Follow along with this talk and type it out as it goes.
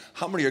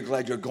How many are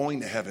glad you're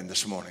going to heaven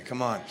this morning?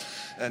 Come on.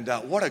 And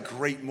what a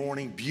great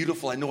morning.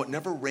 Beautiful. I know it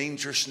never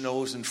rains or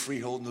snows in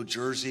Freehold, New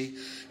Jersey.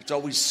 It's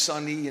always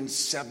sunny and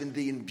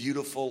 70 and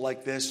beautiful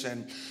like this.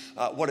 And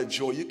what a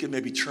joy. You can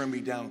maybe turn me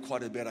down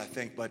quite a bit, I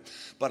think. But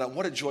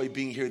what a joy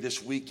being here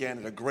this weekend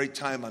at a great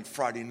time on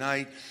Friday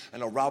night. I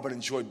know Robin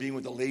enjoyed being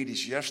with the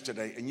ladies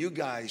yesterday. And you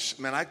guys,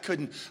 man,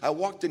 I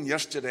walked in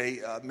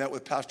yesterday, met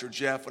with Pastor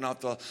Jeff, went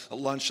out to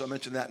lunch. I'll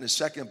mention that in a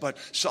second. But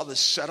saw the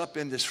setup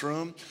in this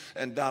room.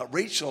 And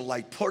Rachel,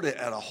 put it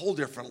at a whole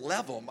different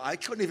level. I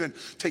couldn't even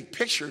take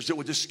pictures. It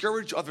would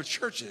discourage other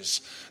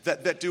churches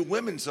that do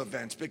women's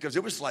events because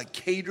it was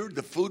catered.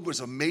 The food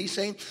was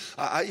amazing.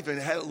 I even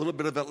had a little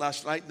bit of it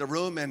last night in the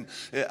room, and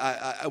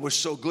I was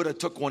so good. I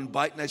took one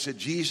bite and I said,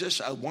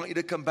 Jesus, I want you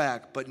to come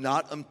back, but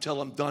not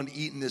until I'm done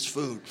eating this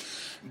food.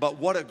 But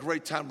what a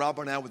great time,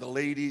 Robin and I with the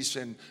ladies,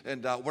 and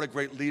what a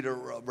great leader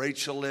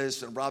Rachel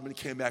is. And Robin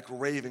came back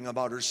raving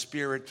about her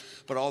spirit,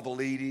 but all the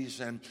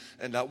ladies, and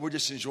we're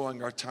just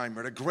enjoying our time.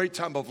 We're at a great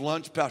time of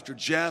lunch, Pastor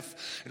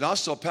Jeff, and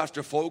also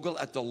Pastor Fogel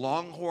at the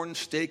Longhorn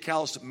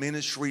Steakhouse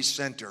Ministry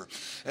Center,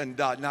 and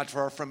not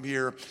far from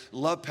here.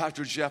 Love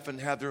Pastor Jeff and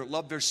Heather,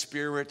 love their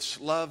spirits,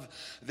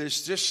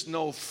 there's just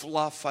no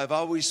fluff. I've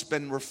always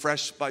been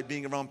refreshed by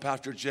being around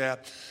Pastor Jeff,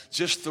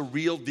 just the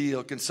real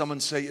deal. Can someone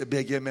say a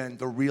big amen?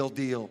 The real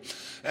deal.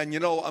 And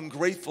I'm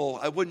grateful.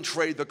 I wouldn't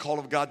trade the call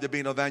of God to be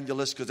an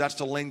evangelist because that's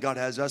the lane God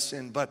has us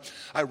in, but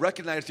I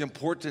recognize the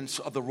importance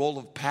of the role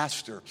of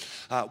pastor.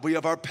 We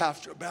have our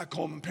pastor back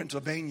home in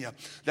Pennsylvania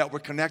that we're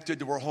connected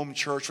to our home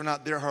church. We're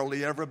not there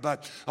hardly ever,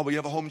 but we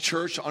have a home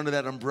church under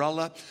that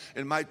umbrella,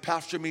 and my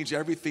pastor means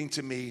everything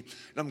to me.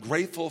 And I'm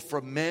grateful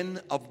for men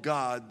of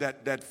God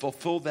that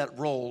fulfill that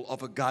role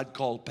of a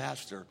God-called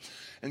pastor.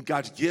 And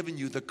God's given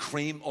you the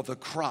cream of the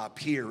crop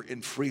here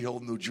in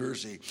Freehold, New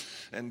Jersey.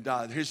 And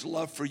his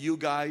love for you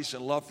guys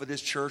and love for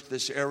this church,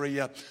 this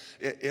area,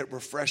 it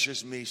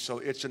refreshes me. So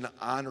it's an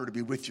honor to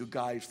be with you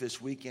guys this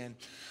weekend.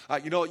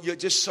 You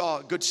just saw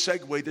a good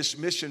segue, this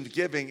mission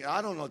giving.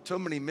 I don't know, too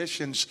many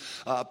missions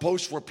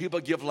posts where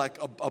people give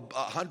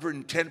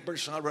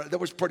 110%. That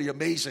was pretty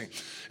amazing.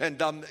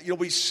 And,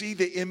 we see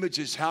the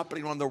images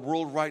happening on the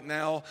world right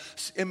now,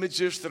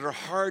 images that are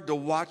hard to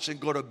watch and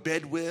go to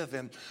bed with,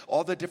 and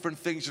all the different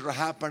things that are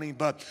happening.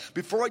 But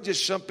before I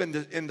just jump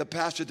in the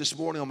passage this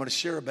morning I'm going to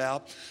share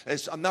about,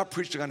 I'm not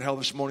preaching on hell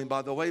this morning,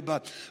 by the way,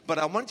 but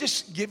I want to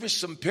just give you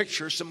some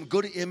pictures, some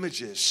good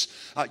images.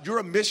 You're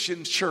a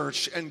mission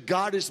church, and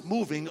God is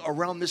moving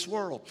around this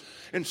world.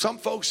 And some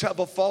folks have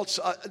a false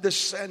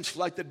sense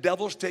like the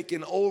devil's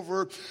taking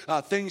over,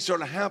 things are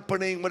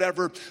happening,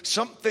 whatever.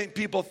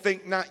 People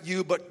think, not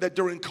you, but that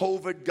during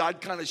COVID,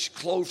 God kind of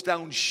closed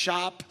down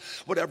shop,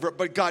 whatever.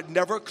 But God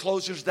never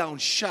closes down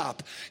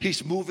shop.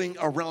 He's moving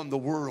around the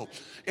world.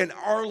 In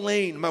our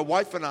lane, my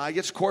wife and I,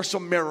 it's Course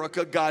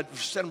America. God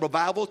sent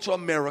revival to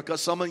America.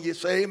 Some of you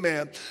say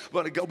amen.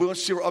 We want to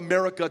see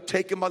America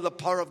taken by the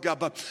power of God.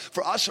 But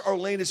for us, our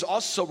lane is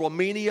also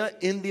Romania,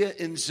 India,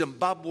 and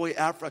Zimbabwe,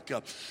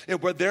 Africa.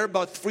 And we're there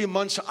about 3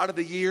 months out of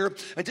the year.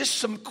 And just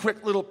some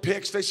quick little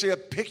pics. They say a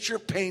picture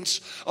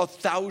paints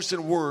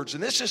 1,000 words.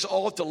 And this is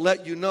all to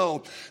let you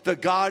know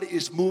that God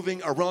is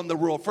moving around the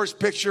world. First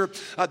picture,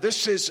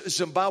 this is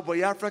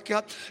Zimbabwe,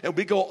 Africa. And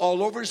we go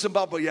all over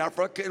Zimbabwe,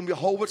 Africa, and we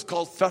hold what's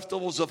called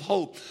festivals of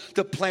hope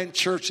to plant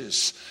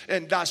churches.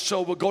 And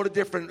so we'll go to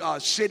different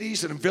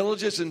cities and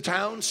villages and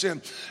towns,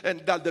 and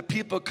the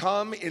people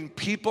come, and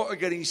people are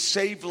getting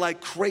saved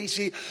like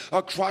crazy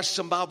across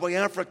Zimbabwe,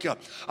 Africa.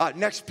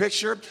 Next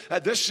picture,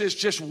 this is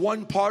just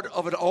one part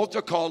of an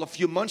altar call a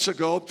few months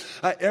ago.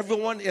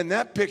 Everyone in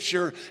that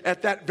picture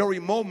at that very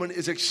moment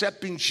is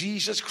accepting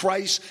Jesus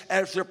Christ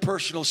as their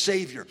personal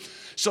Savior.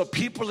 So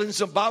people in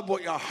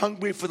Zimbabwe are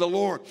hungry for the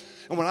Lord.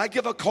 And when I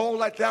give a call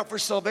like that for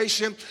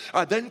salvation,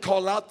 I then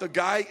call out the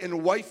guy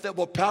and wife that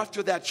will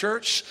pastor that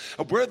church.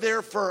 We're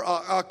there for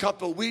a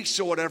couple of weeks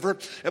or whatever,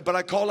 but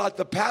I call out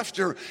the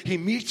pastor. He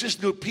meets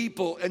his new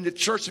people, and the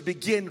church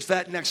begins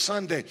that next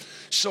Sunday.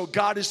 So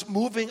God is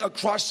moving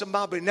across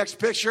Zimbabwe. Next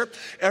picture,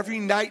 every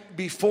night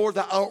before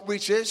the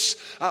outreach is,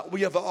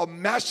 we have a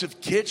massive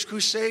kids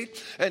crusade.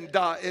 And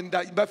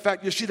matter of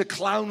fact, you see the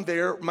clown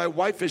there. My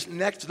wife is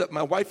next to that.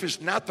 My wife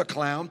is not the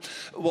clown.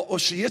 Well,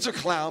 she is a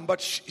clown, but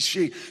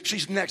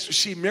she's next.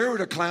 She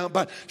married a clown,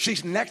 but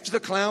she's next to the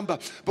clown.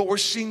 But we're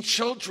seeing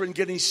children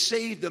getting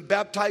saved and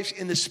baptized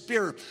in the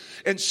Spirit.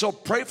 And so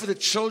pray for the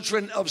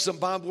children of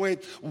Zimbabwe.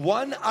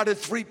 1 out of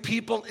 3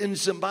 people in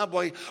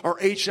Zimbabwe are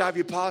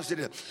HIV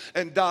positive.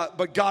 And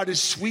but God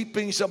is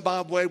sweeping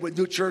Zimbabwe with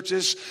new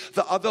churches.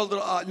 The other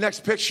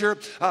next picture,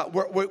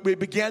 we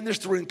began this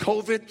during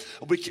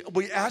COVID.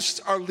 We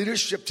asked our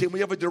leadership team. We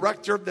have a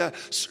director that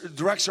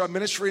directs our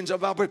ministry in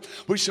Zimbabwe.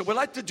 We said, we'd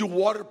like to do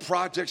water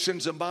projects in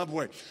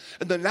Zimbabwe.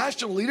 And the national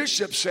national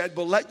leadership said,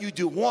 we'll let you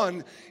do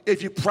 1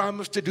 if you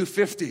promise to do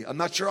 50. I'm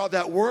not sure how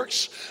that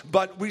works,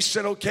 but we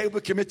said, okay, we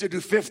commit to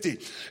do 50.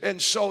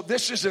 And so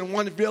this is in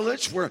one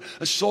village where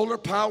a solar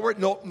powered,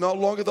 no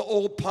longer the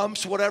old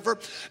pumps, whatever,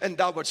 and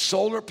but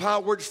solar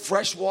powered,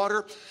 fresh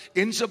water.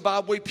 In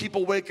Zimbabwe,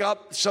 people wake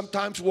up,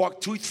 sometimes walk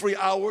 2-3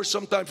 hours,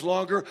 sometimes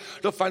longer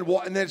to find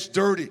water, and then it's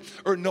dirty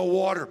or no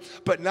water.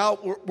 But now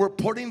we're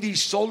putting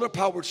these solar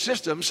powered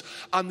systems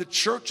on the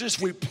churches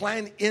we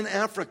plant in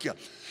Africa.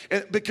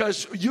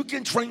 Because you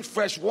can drink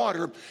fresh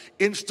water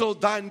and still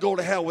die and go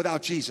to hell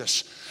without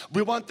Jesus.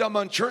 We want them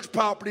on church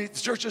property. The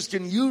churches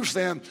can use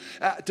them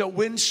to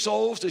win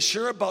souls, to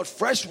share about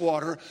fresh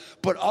water,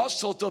 but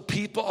also to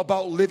people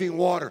about living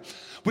water.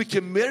 We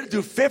committed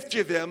to 50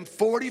 of them,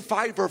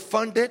 45 are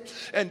funded,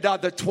 and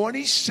the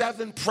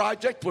 27th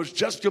project was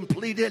just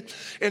completed.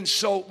 And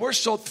so we're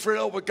so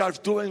thrilled what God's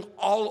doing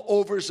all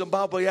over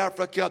Zimbabwe,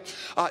 Africa.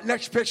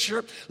 Next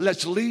picture,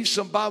 let's leave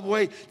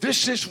Zimbabwe.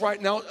 This is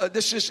right now,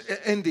 this is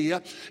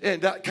India,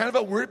 and kind of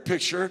a weird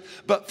picture,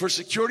 but for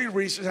security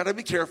reasons, I had to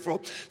be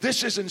careful.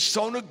 This is in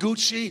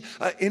Sonaguchi,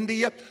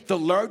 India, the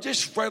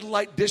largest red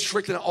light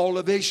district in all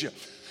of Asia.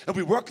 And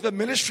we work the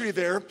ministry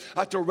there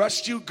to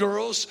rescue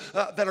girls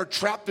that are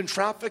trapped in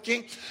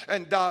trafficking.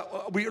 And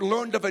we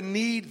learned of a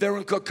need there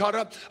in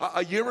Kolkata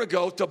a year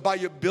ago to buy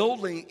a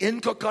building in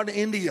Kolkata,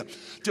 India,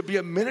 to be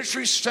a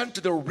ministry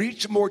center to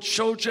reach more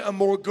children and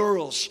more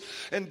girls.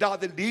 And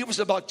the need was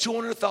about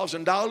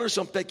 $200,000.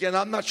 I'm thinking,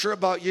 I'm not sure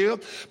about you,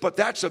 but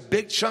that's a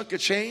big chunk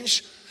of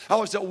change. I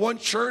was at one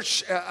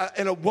church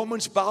in a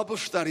woman's Bible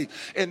study,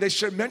 and they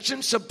said,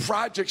 mention some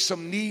projects,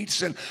 some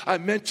needs, and I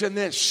mentioned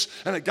this.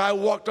 And a guy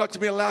walked up to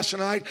me last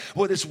night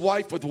with his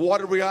wife with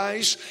watery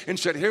eyes and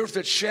said, here's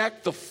the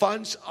check, the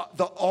funds,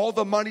 all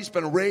the money's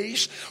been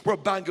raised. We're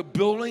buying a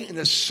building in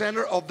the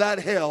center of that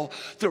hill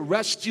to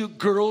rescue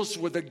girls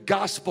with the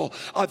gospel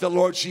of the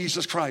Lord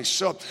Jesus Christ.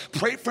 So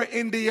pray for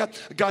India.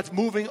 God's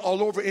moving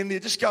all over India.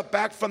 Just got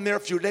back from there a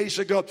few days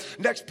ago.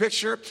 Next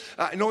picture.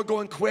 I know we're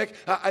going quick.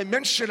 I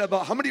mentioned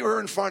about how many were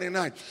on Friday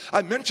night.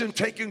 I mentioned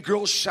taking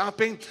girls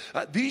shopping.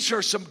 These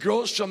are some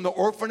girls from the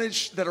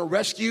orphanage that are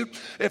rescued.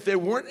 If they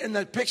weren't in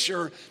that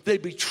picture,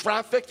 they'd be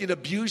trafficked and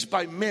abused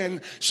by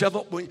men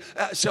several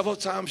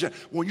times.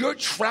 When you're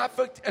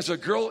trafficked as a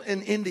girl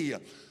in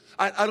India,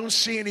 I don't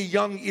see any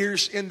young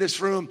ears in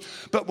this room,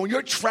 but when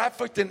you're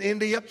trafficked in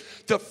India,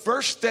 the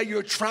first day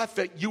you're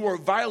trafficked, you are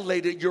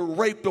violated, you're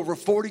raped over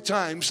 40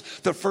 times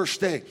the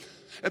first day.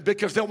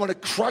 Because they want to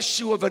crush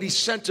you of any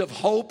sense of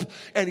hope,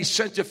 any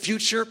sense of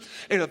future.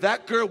 And if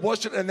that girl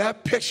wasn't in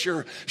that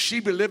picture,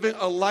 she'd be living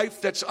a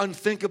life that's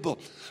unthinkable.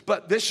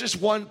 But this is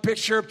one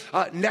picture.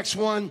 Next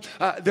one,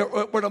 we're at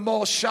the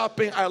mall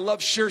shopping. I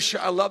love Saoirse.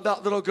 I love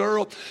that little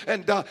girl.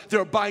 And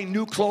they're buying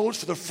new clothes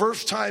for the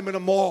first time in a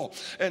mall.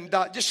 And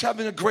just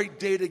having a great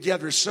day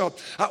together. So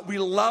we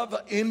love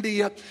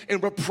India,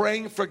 and we're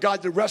praying for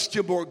God to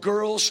rescue more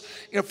girls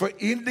and for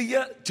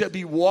India to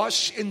be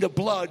washed in the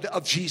blood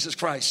of Jesus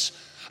Christ.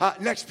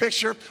 Next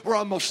picture, we're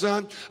almost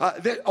done.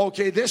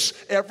 This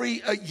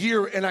every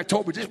year in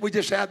October, we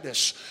just had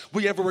this.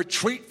 We have a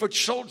retreat for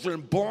children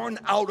born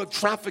out of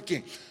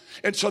trafficking.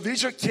 And so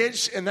these are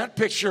kids in that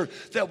picture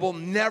that will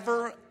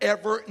never,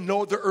 ever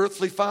know their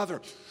earthly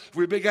father.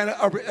 We began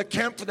a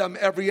camp for them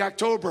every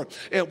October,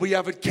 and we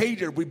have it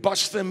catered. We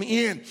bus them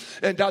in,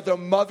 and their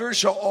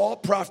mothers are all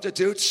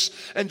prostitutes,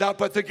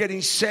 but they're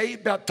getting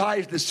saved,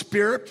 baptized in the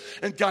Spirit,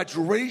 and God's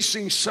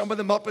raising some of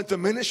them up into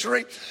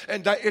ministry,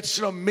 and it's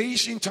an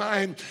amazing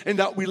time,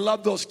 and we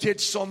love those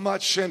kids so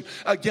much. And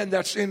again,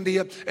 that's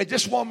India. And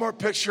just one more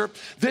picture.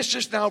 This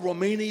is now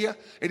Romania.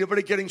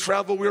 Anybody getting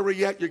travel weary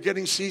yet? You're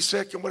getting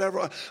seasick and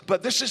whatever,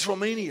 but this is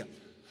Romania.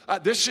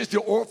 This is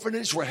the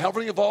orphanage we're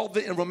heavily involved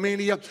in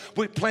Romania.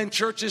 We plant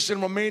churches in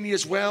Romania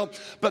as well,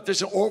 but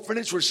there's an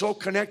orphanage we're so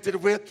connected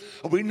with.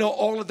 We know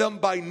all of them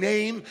by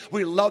name.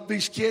 We love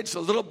these kids. The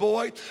little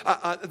boy,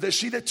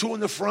 see the two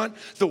in the front?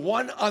 The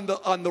one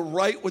on the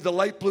right with the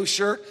light blue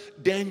shirt,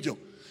 Daniel.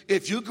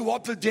 If you go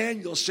up to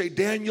Daniel, say,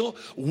 Daniel,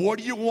 what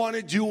do you want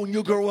to do when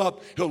you grow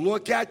up? He'll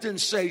look at you and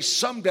say,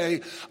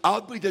 someday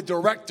I'll be the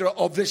director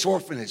of this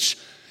orphanage.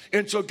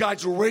 And so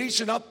God's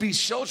raising up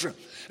these children.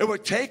 And we're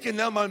taking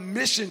them on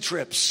mission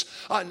trips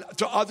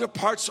to other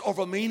parts of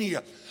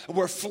Romania.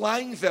 We're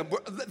flying them.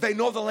 They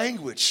know the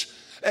language.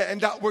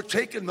 And we're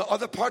taking the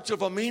other parts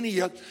of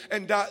Romania,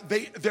 and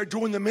they're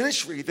doing the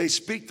ministry. They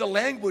speak the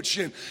language.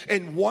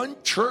 In one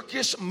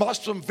Turkish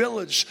Muslim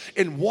village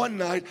in one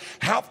night,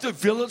 half the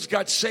village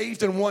got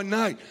saved in one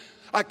night.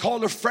 I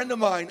called a friend of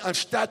mine on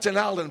Staten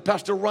Island,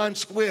 Pastor Ron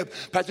Squibb.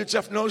 Pastor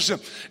Jeff knows him.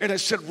 And I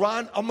said,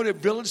 Ron, I'm in a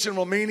village in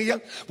Romania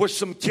with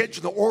some kids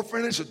in the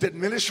orphanage that did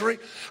ministry.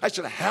 I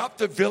said, half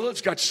the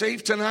village got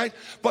saved tonight,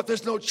 but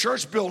there's no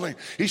church building.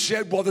 He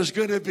said, well, there's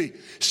going to be.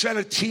 Sent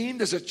a team.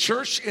 There's a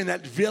church in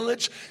that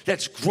village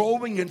that's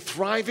growing and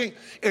thriving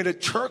in a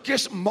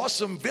Turkish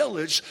Muslim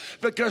village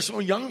because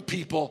young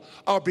people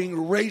are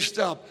being raised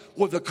up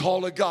with the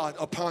call of God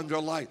upon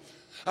their life.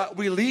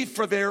 We leave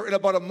for there in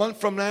about a month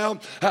from now,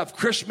 have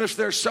Christmas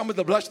there. Some of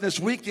the blessing this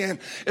weekend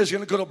is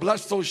going to go to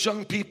bless those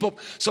young people.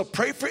 So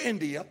pray for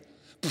India,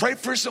 pray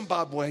for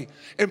Zimbabwe,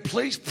 and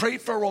please pray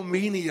for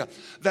Romania,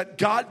 that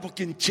God will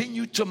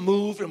continue to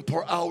move and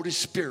pour out His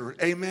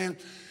Spirit. Amen.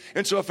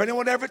 And so if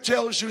anyone ever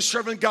tells you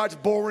serving God's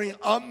boring,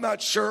 I'm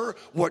not sure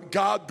what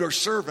God they're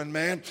serving,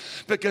 man,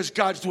 because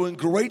God's doing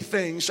great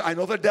things. I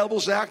know the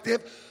devil's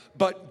active,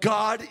 but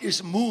God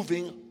is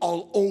moving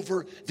all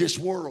over this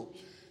world.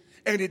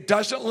 And He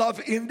doesn't love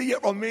India,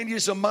 Romania,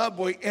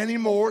 Zimbabwe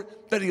anymore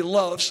than He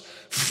loves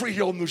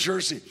Freehold, New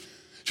Jersey.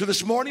 So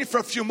this morning, for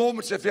a few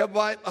moments, if you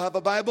have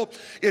a Bible,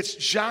 it's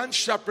John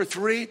chapter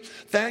 3.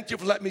 Thank you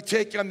for letting me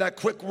take you on that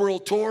quick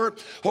world tour.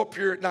 Hope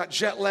you're not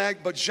jet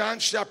lagged. But John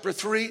chapter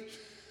 3,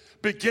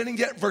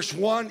 beginning at verse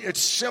 1. It's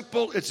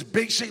simple. It's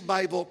basic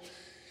Bible.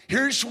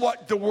 Here's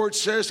what the Word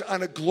says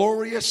on a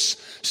glorious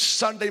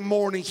Sunday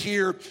morning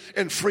here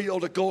in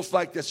Freehold. It goes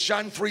like this.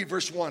 John 3,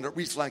 verse 1. It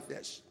reads like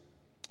this.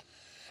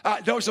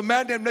 There was a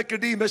man named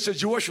Nicodemus, a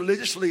Jewish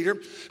religious leader,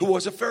 who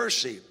was a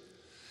Pharisee.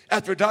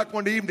 After dark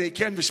one evening, he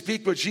came to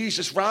speak with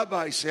Jesus.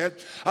 Rabbi said,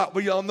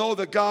 we all know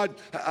that God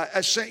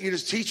has sent you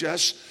to teach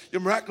us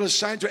your miraculous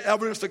signs are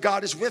evidence that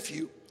God is with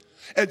you.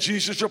 And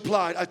Jesus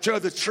replied, I tell you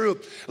the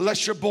truth,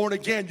 unless you're born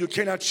again, you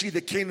cannot see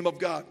the kingdom of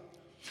God.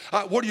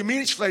 What do you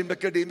mean, exclaimed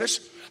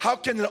Nicodemus? How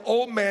can an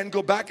old man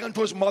go back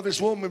into his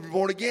mother's womb and be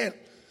born again?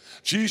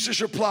 Jesus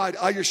replied,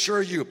 I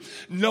assure you,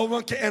 no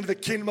one can enter the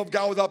kingdom of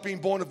God without being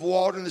born of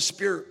water and the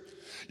Spirit.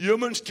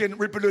 Humans can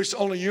reproduce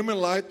only human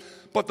life,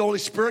 but the Holy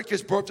Spirit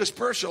gives birth to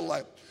spiritual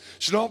life.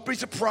 So don't be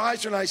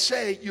surprised when I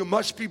say you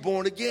must be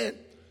born again.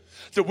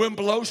 The wind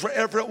blows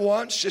wherever it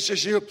wants, just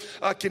as you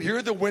can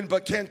hear the wind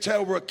but can't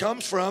tell where it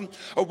comes from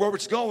or where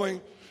it's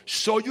going.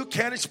 So you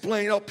can't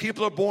explain how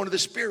people are born of the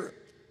Spirit.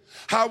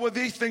 How are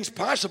these things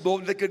possible?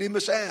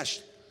 Nicodemus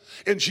asked.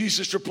 And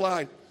Jesus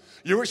replied,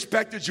 you're a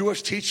respected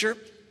Jewish teacher,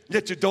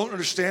 yet you don't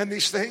understand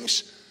these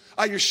things?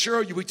 I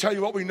assure you, we tell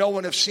you what we know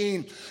and have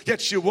seen,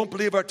 yet you won't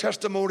believe our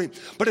testimony.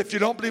 But if you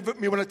don't believe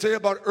me when I tell you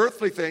about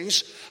earthly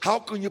things, how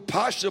can you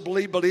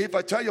possibly believe if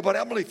I tell you about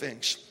heavenly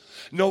things?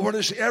 No one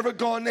has ever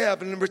gone to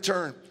heaven and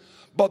returned,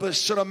 but the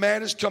Son of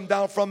Man has come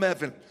down from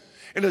heaven.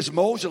 And as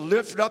Moses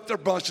lifted up their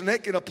bronze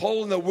snake in a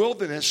pole in the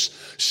wilderness,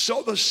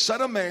 so the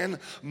Son of Man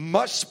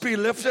must be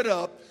lifted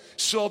up,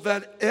 so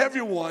that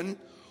everyone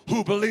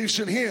who believes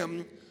in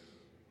Him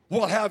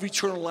will have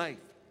eternal life.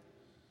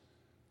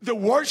 The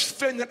worst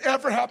thing that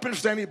ever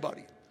happens to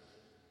anybody.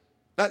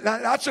 Now,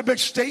 that's a big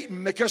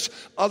statement because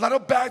a lot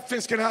of bad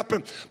things can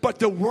happen. But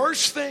the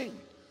worst thing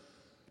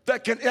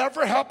that can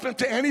ever happen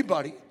to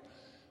anybody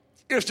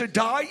is to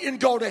die and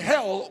go to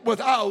hell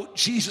without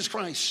Jesus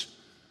Christ.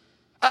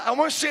 I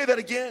want to say that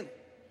again.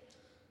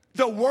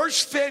 The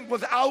worst thing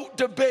without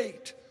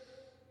debate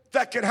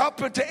that can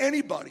happen to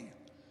anybody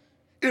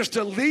is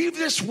to leave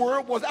this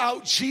world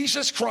without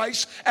Jesus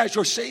Christ as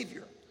your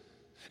Savior.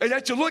 And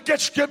as you look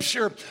at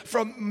Scripture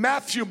from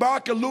Matthew,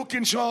 Mark, and Luke,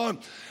 and John,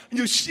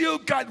 you see how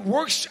God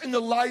works in the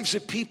lives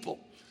of people.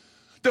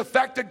 The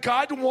fact that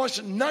God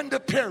wants none to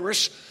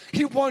perish,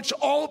 He wants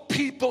all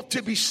people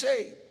to be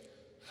saved.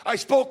 I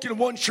spoke in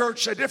one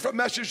church, a different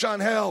message on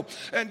hell,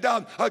 and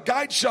a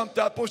guy jumped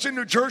up, was in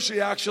New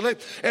Jersey actually,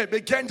 and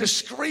began to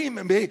scream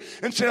at me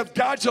and said, if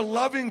God's a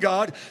loving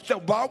God, then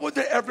why would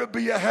there ever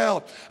be a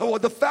hell? Well,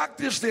 the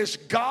fact is this,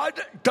 God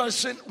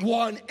doesn't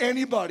want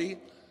anybody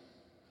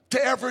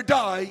to ever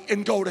die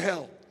and go to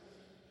hell.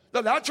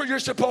 Now that's where you're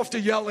supposed to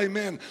yell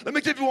amen. Let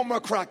me give you one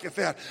more crack at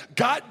that.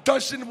 God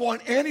doesn't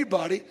want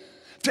anybody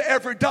to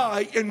ever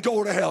die and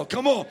go to hell.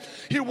 Come on.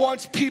 He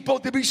wants people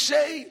to be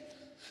saved.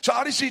 So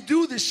how does He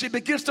do this? He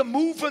begins to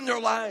move in their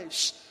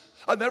lives.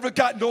 I've never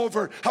gotten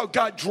over how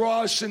God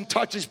draws and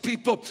touches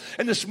people.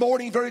 And this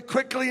morning, very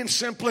quickly and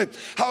simply,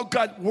 how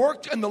God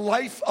worked in the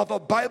life of a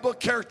Bible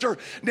character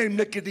named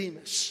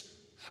Nicodemus.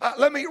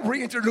 Let me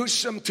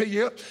reintroduce him to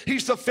you.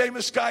 He's the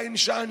famous guy in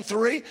John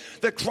 3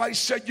 that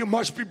Christ said you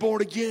must be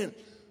born again.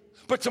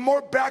 But some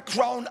more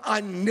background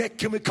on Nick.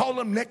 Can we call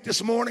him Nick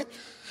this morning?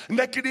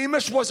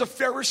 Nicodemus was a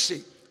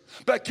Pharisee.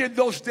 Back in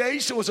those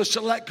days, it was a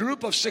select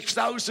group of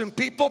 6,000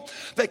 people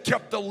that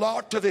kept the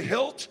law to the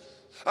hilt.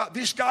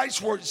 These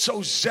guys were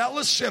so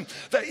zealous and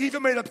they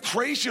even made up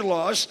crazy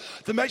laws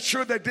to make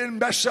sure they didn't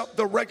mess up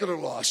the regular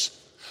laws.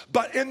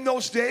 But in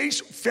those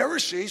days,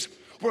 Pharisees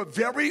were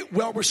very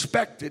well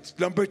respected.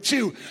 Number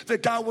two, the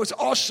guy was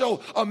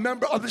also a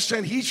member of the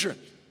Sanhedrin.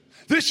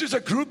 This is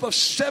a group of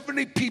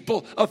 70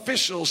 people,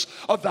 officials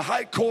of the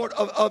high court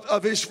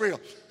of Israel,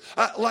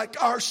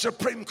 like our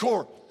Supreme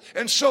Court.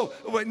 And so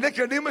when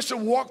Nicodemus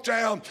would walk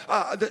down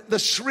the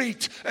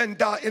street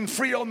and in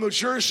Freehold, New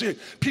Jersey,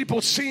 people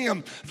see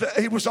him.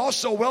 He was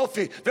also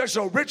wealthy. There's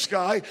a rich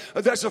guy,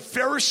 there's a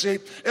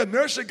Pharisee, and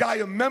there's a guy,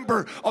 a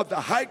member of the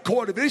high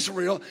court of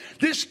Israel.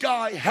 This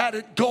guy had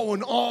it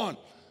going on.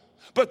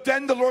 But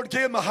then the Lord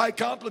gave him a high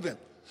compliment.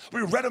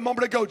 We read a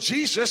moment ago,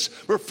 Jesus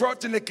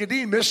referred to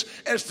Nicodemus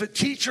as the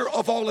teacher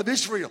of all of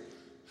Israel.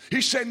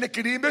 He said,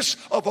 Nicodemus,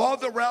 of all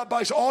the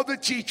rabbis, all the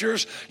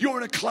teachers, you're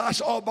in a class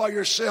all by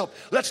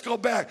yourself. Let's go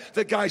back.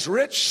 The guy's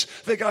rich.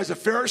 The guy's a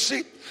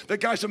Pharisee. The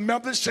guy's a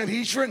member of the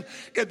Sanhedrin.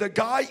 And the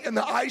guy in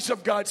the eyes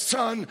of God's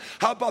son,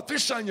 how about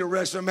this on your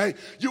resume?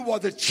 You are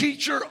the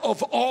teacher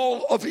of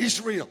all of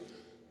Israel.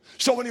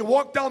 So when you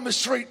walk down the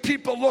street,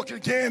 people look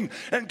again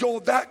and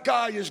go, that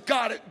guy has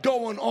got it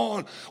going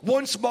on.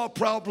 One small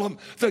problem,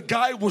 the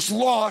guy was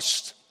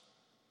lost.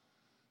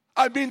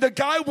 I mean, the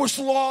guy was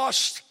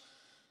lost.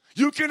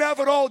 You can have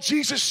it all.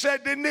 Jesus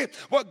said, didn't he?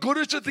 What good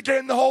is it to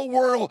gain the whole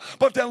world,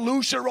 but then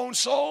lose your own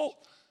soul?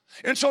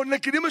 And so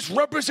Nicodemus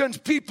represents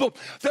people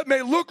that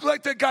may look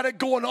like they got it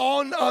going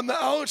on the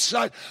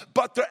outside,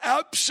 but they're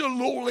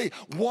absolutely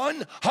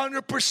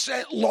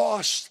 100%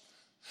 lost.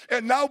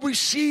 And now we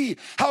see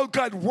how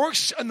God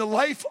works in the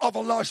life of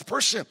a lost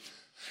person.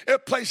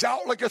 It plays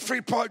out like a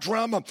 3-part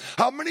drama.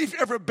 How many of you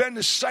ever been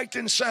to Sight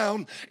and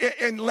Sound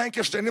in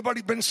Lancaster?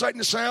 Anybody been to Sight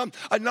and Sound?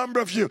 A number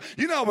of you.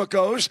 You know how it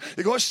goes.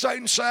 You go to Sight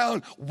and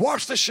Sound,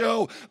 watch the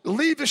show,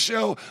 leave the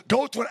show,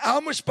 go to an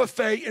Amish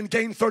buffet and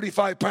gain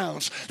 35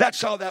 pounds.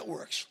 That's how that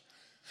works.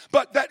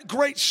 But that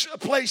great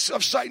place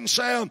of Sight and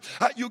Sound,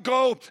 you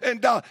go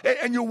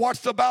and you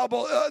watch the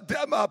Bible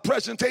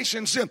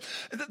presentations.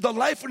 The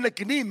life of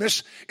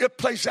Nicodemus, it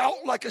plays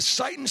out like a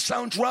Sight and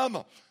Sound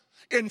drama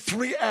in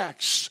 3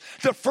 acts.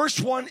 The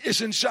first one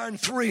is in John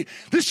 3.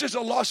 This is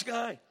a lost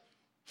guy.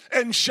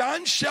 In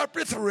John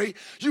chapter 3,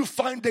 you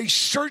find a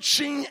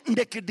searching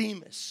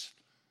Nicodemus.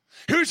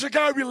 Here's a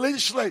guy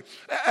religiously,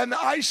 in the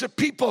eyes of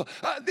people,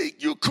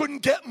 you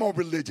couldn't get more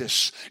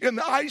religious. In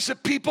the eyes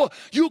of people,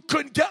 you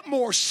couldn't get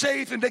more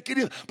saved than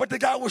Nicodemus, but the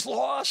guy was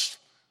lost.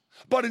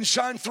 But in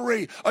John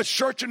 3, a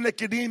searching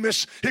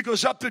Nicodemus, he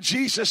goes up to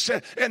Jesus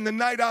in the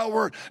night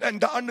hour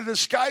and under the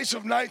skies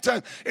of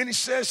nighttime, and he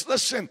says,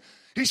 listen,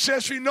 he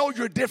says, we know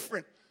you're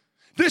different.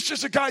 This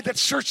is a guy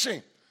that's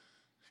searching.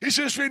 He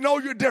says, we know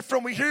you're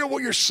different. We hear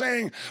what you're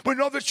saying. We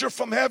know that you're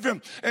from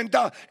heaven. And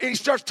he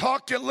starts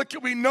talking. Look,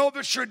 we know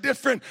that you're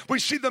different. We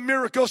see the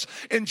miracles.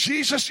 And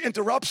Jesus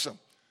interrupts him.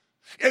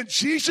 And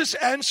Jesus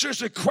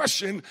answers a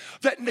question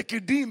that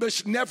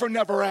Nicodemus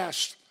never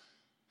asked.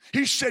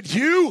 He said,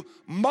 you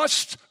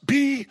must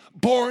be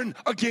born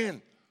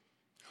again.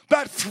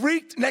 That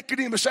freaked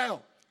Nicodemus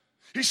out.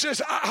 He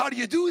says, how do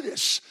you do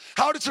this?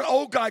 How does an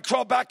old guy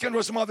crawl back into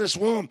his mother's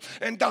womb?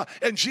 And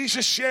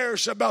Jesus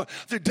shares about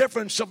the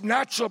difference of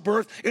natural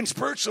birth and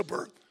spiritual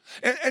birth.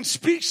 And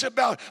speaks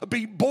about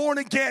being born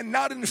again,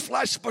 not in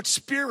flesh, but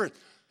spirit.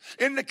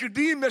 And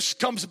Nicodemus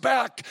comes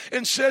back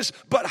and says,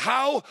 but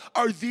how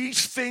are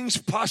these things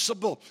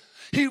possible?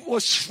 He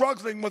was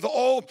struggling with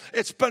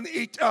it's been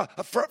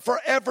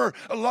forever,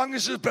 as long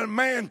as there's been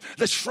man,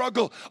 the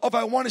struggle of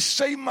I want to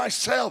save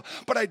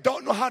myself, but I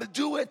don't know how to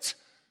do it.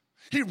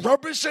 He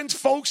represents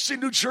folks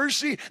in New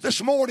Jersey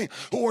this morning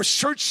who are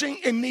searching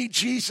and need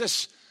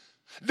Jesus.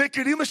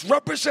 Nicodemus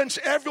represents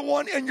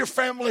everyone in your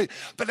family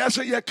that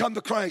hasn't yet come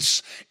to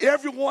Christ.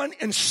 Everyone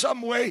in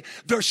some way,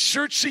 they're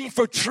searching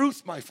for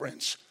truth, my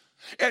friends.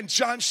 And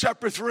John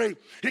chapter 3,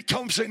 he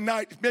comes at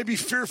night, maybe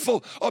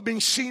fearful of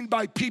being seen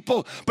by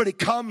people, but he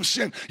comes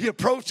and he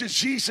approaches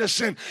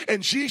Jesus, and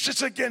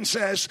Jesus again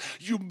says,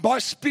 you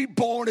must be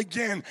born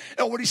again.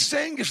 And what he's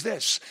saying is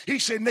this. He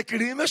said,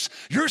 Nicodemus,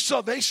 your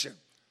salvation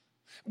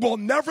will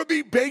never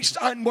be based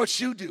on what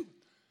you do.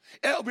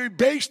 It'll be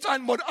based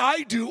on what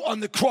I do on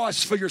the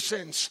cross for your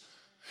sins.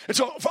 And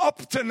so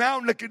up to now,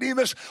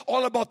 Nicodemus,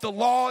 all about the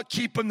law,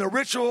 keeping the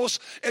rituals.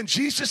 And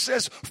Jesus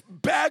says,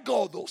 bag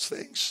all those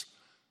things.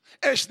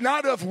 It's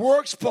not of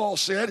works, Paul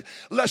said,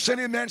 lest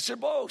any man should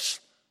boast.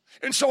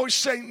 And so he's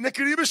saying,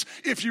 Nicodemus,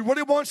 if you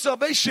really want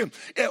salvation,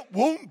 it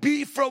won't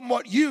be from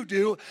what you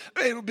do.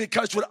 It'll be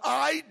because what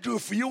I do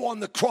for you on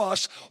the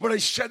cross when I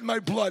shed my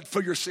blood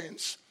for your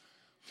sins.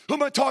 Who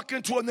am I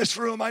talking to in this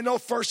room? I know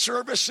first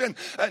service,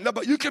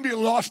 but you can be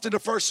lost in the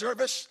first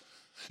service.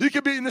 You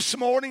can be in this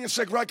morning and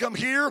say, Greg, I'm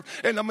here,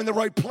 and I'm in the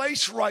right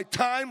place, right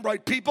time,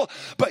 right people,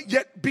 but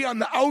yet be on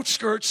the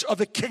outskirts of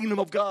the kingdom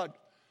of God.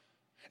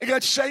 And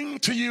God's saying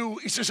to you,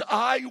 he says,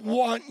 I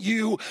want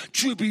you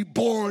to be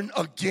born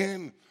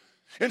again.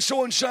 And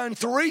so in John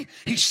 3,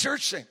 he's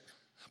searching.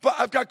 But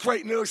I've got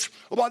great news.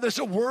 Well, there's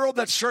a world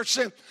that's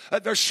searching.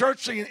 They're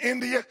searching in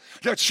India.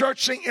 They're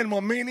searching in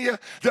Romania.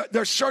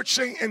 They're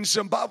searching in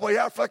Zimbabwe,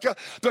 Africa.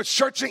 They're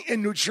searching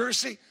in New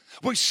Jersey.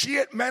 We see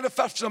it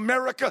manifest in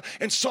America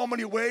in so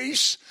many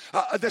ways.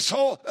 This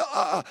whole,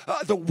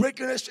 the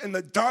wickedness and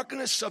the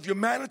darkness of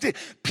humanity.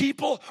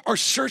 People are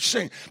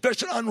searching.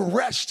 There's an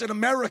unrest in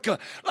America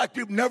like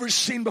we've never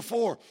seen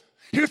before.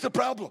 Here's the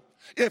problem.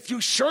 If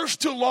you search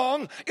too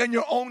long in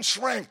your own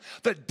strength,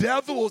 the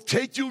devil will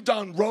take you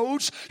down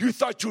roads you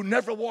thought you'd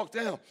never walk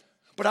down.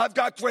 But I've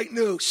got great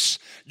news.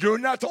 You're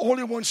not the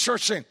only one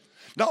searching.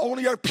 Not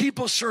only are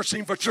people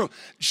searching for truth,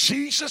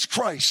 Jesus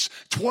Christ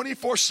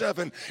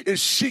 24/7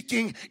 is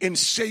seeking and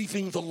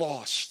saving the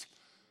lost.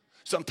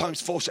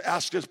 Sometimes folks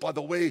ask us, by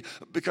the way,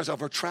 because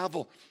of our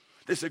travel,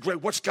 They say, Greg,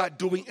 what's God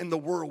doing in the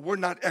world? We're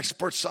not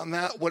experts on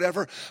that,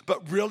 whatever.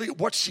 But really,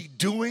 what's he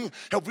doing?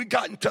 Have we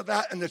gotten to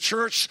that in the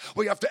church?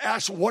 We have to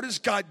ask, what is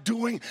God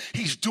doing?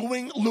 He's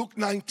doing Luke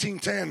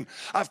 19:10.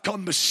 I've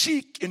come to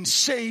seek and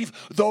save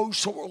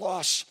those who are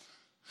lost.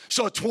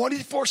 So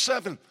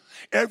 24/7.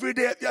 Every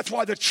day, that's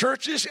why the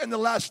churches in the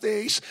last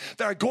days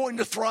that are going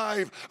to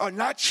thrive are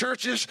not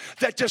churches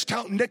that just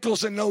count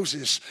nickels and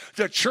noses.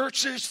 They're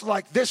churches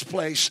like this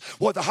place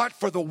with a heart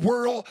for the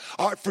world,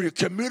 a heart for your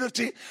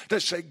community,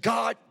 that say,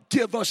 God,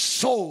 give us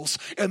souls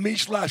in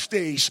these last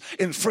days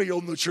in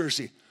Freehold, New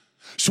Jersey.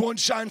 So in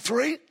John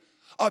 3,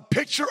 a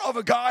picture of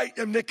a guy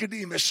named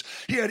Nicodemus.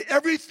 He had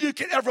everything you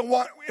could ever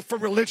want for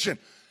religion.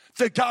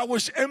 The guy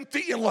was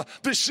empty in love.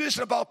 This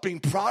isn't about being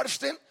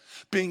Protestant,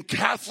 being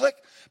Catholic,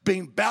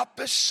 being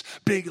Baptist,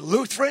 being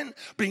Lutheran,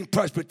 being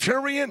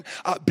Presbyterian,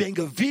 being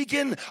a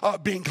vegan,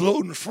 being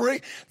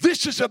gluten-free.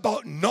 This is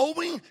about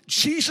knowing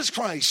Jesus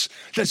Christ,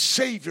 the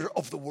Savior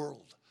of the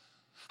world.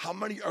 How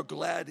many are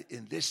glad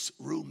in this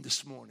room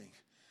this morning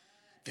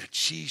that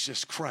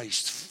Jesus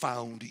Christ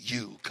found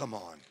you? Come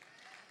on.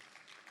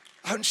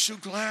 Aren't you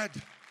glad?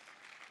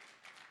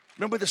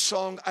 Remember the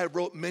song I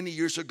wrote many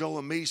years ago,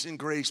 Amazing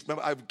Grace?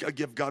 Remember, I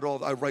give God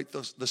all, I write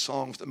the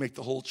songs that make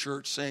the whole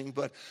church sing.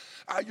 But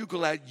are you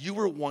glad you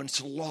were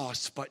once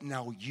lost, but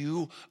now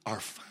you are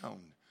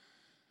found?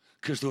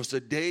 Because there was a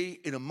day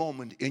and a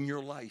moment in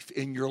your life,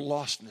 in your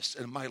lostness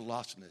and my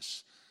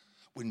lostness,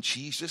 when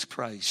Jesus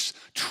Christ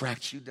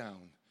tracked you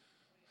down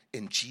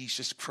and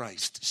Jesus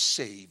Christ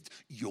saved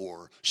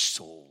your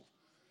soul.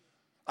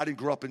 I didn't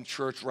grow up in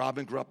church.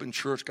 Robin grew up in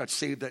church, got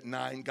saved at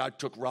 9. God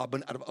took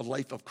Robin out of a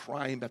life of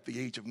crime at the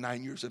age of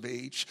 9 years of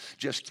age.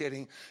 Just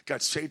kidding.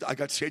 Got saved. I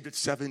got saved at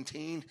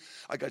 17.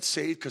 I got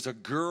saved because a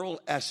girl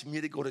asked me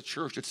to go to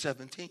church at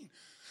 17.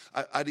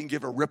 I didn't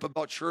give a rip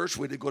about church.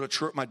 We didn't go to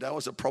church. My dad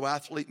was a pro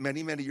athlete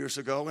many, many years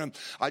ago. And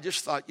I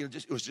just thought,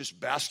 it was just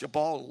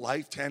basketball,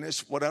 life,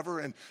 tennis, whatever.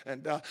 And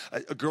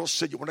a girl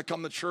said, you want to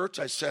come to church?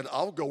 I said,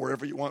 I'll go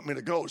wherever you want me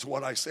to go is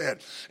what I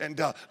said.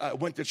 And I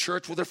went to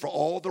church with her for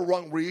all the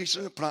wrong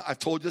reasons. I've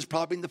told you this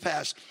probably in the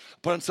past.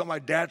 Put on some of my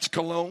dad's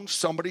cologne.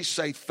 Somebody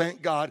say,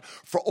 thank God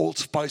for Old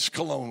Spice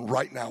cologne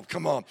right now.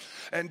 Come on.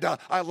 And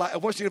I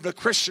wasn't even a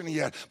Christian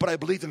yet, but I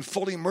believed in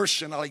full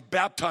immersion. I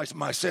baptized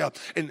myself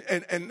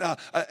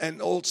and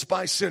Old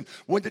Spice, and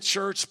went to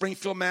church,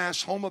 Springfield,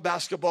 Mass, home of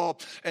basketball,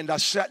 and I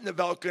sat in the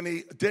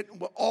balcony, did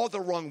all the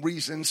wrong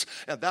reasons,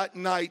 and that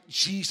night,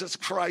 Jesus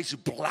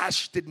Christ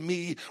blasted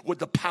me with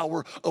the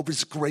power of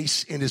his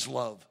grace and his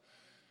love.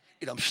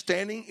 And I'm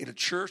standing in a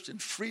church in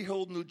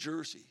Freehold, New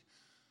Jersey,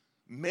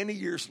 many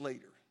years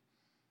later,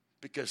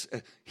 because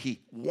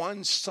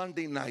one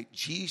Sunday night,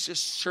 Jesus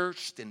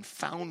searched and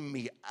found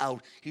me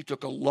out. He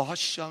took a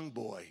lost young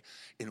boy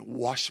and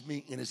washed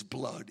me in his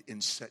blood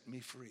and set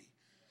me free.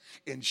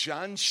 In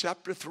John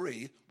chapter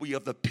 3, we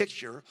have the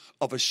picture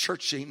of a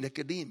searching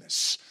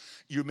Nicodemus.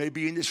 You may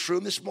be in this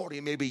room this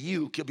morning. Maybe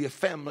you could be a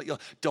family.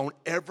 Don't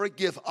ever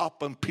give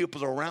up on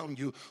people around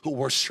you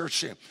who are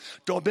searching.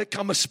 Don't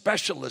become a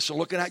specialist and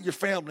looking at your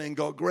family and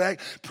go,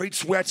 Greg, preach,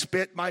 sweat,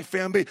 spit. My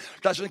family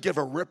doesn't give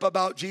a rip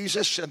about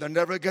Jesus, and they're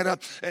never going to.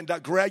 And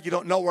Greg, you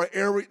don't know where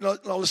area.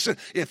 No, listen,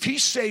 if he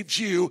saved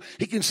you,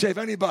 he can save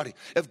anybody.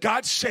 If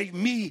God saved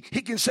me,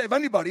 he can save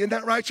anybody. Isn't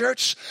that right,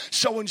 church?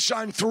 So in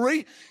John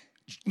 3,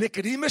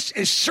 Nicodemus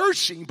is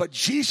searching, but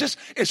Jesus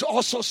is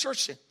also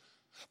searching.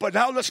 But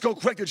now let's go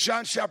quick to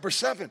John chapter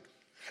 7.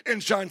 In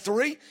John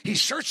 3,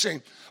 he's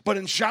searching. But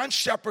in John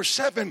chapter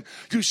 7,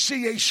 you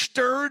see a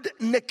stirred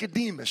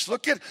Nicodemus.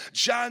 Look at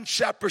John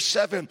chapter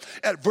 7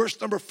 at verse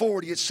number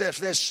 40. It says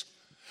this.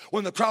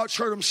 When the crowd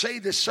heard him say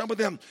this, some of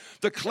them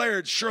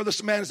declared, sure,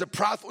 this man is the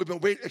prophet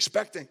we've been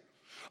expecting.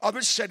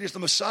 Others said he's the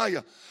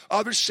Messiah.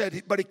 Others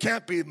said, but he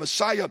can't be the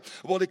Messiah.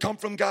 Will he come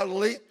from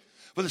Galilee?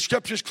 But the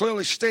scriptures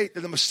clearly state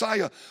that the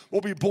Messiah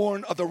will be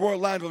born of the royal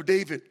line of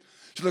David.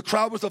 So the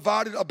crowd was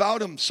divided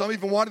about him. Some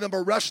even wanted him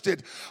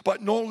arrested,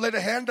 but no one laid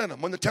a hand on him.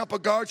 When the temple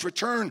guards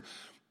returned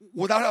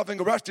without having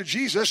arrested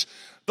Jesus,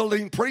 the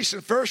leading priests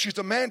and Pharisees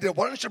demanded,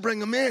 why don't you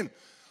bring him in?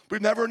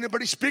 We've never heard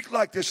anybody speak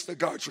like this, the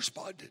guards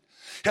responded.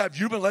 Have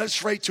you been led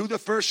astray too, the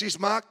Pharisees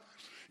mocked?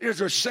 Is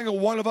there a single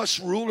one of us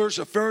rulers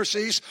of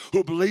Pharisees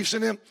who believes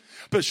in him?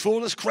 This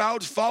foolish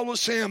crowd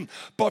follows him,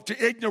 but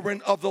the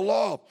ignorant of the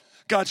law.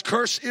 God's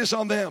curse is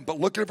on them. But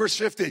look at verse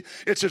 50.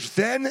 It says,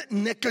 then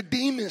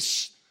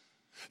Nicodemus,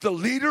 the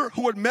leader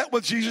who had met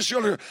with Jesus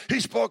earlier, he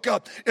spoke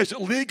up. Is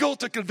it legal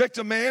to convict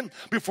a man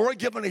before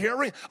giving a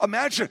hearing?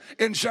 Imagine,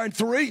 in John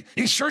 3,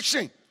 he's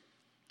searching.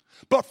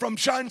 But from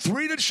John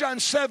 3 to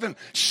John 7,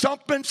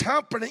 something's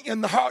happening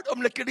in the heart of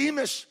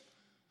Nicodemus.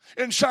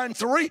 In John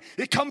 3,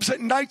 he comes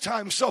at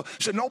nighttime, so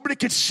nobody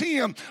could see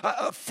him,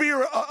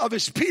 fear of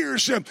his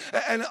peers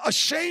and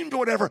ashamed or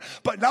whatever.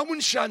 But now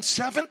in John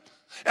 7,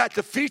 at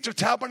the Feast of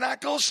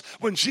Tabernacles,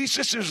 when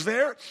Jesus is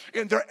there,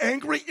 and they're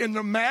angry and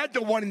they're mad,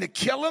 they're wanting to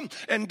kill him,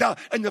 and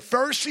the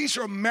Pharisees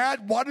are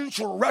mad, wanting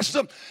to arrest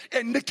him,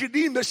 and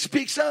Nicodemus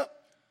speaks up.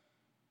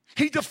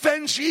 He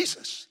defends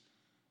Jesus.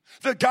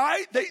 The guy,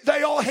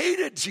 they all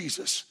hated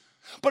Jesus.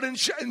 But in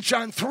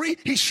John 3,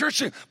 he's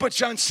searching. But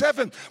John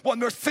 7, when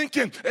they're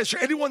thinking, is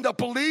there anyone that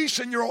believes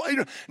in your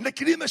own?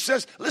 Nicodemus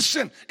says,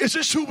 listen, is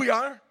this who we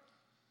are?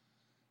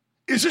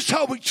 Is this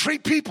how we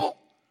treat people?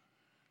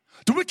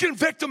 Do we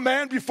convict a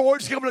man before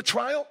he's given a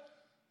trial?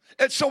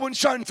 And so in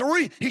John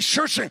 3, he's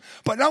searching.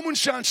 But now in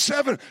John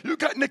 7, you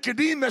got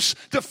Nicodemus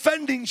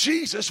defending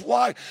Jesus.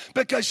 Why?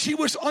 Because he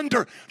was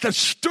under the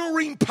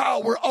stirring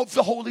power of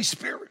the Holy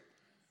Spirit.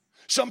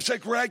 Some say,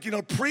 Greg,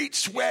 preach,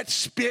 sweat,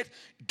 spit,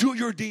 do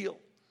your deal.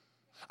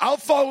 I'll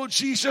follow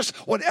Jesus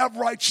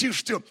whenever I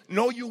choose to.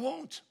 No, you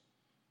won't.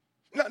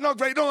 No,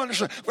 Greg, don't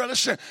understand. Well,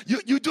 listen,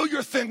 you do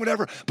your thing,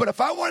 whatever. But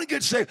if I want to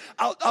get saved,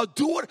 I'll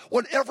do it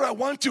whenever I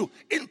want to.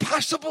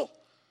 Impossible.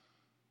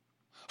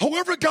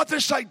 Whoever got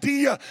this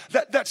idea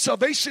that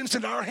salvation's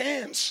in our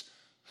hands,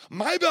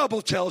 my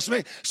Bible tells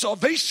me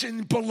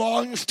salvation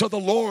belongs to the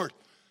Lord.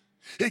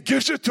 He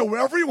gives it to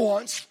whoever he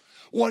wants,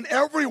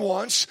 whenever he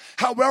wants,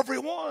 however he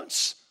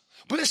wants.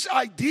 But this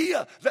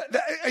idea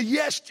that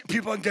yes,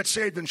 people can get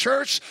saved in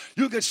church,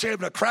 you can get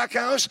saved in a crack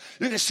house,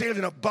 you can get saved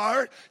in a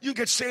bar, you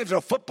can get saved in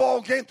a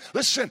football game.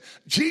 Listen,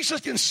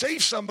 Jesus can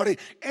save somebody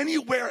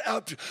anywhere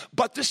out.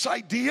 But this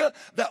idea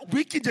that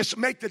we can just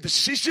make the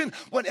decision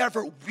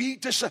whenever we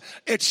decide,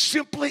 it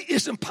simply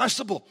isn't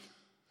possible.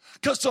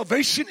 Because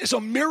salvation is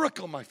a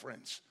miracle, my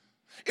friends.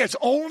 It's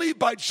only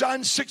by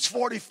John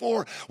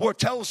 6:44 where it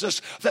tells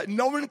us that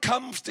no one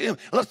comes to him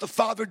unless the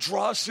Father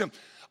draws him.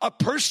 A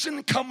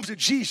person comes to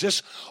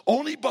Jesus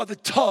only by the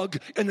tug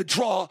and the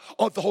draw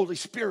of the Holy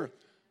Spirit.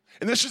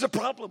 And this is a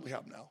problem we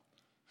have now.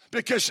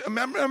 Because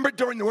remember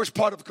during the worst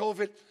part of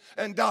COVID,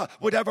 and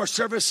we'd have our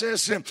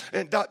services, and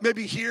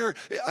maybe here,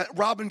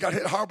 Robin got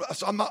hit hard.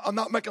 So I'm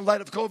not making light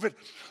of COVID.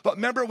 But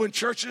remember when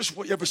churches,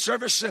 you have a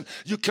service, and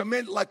you come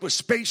in like with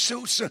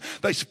spacesuits, and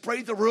they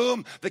spray the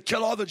room, they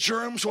kill all the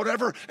germs,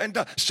 whatever, and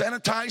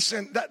sanitize,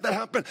 and that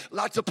happened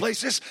lots of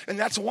places, and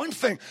that's one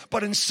thing.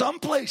 But in some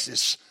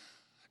places,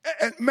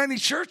 and many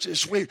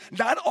churches,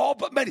 not all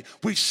but many,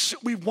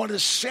 we want to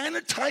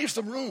sanitize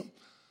the room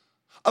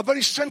of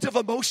any sense of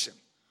emotion.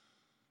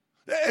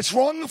 It's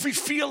wrong if we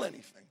feel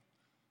anything.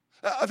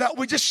 That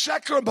we just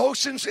check our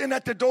emotions in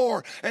at the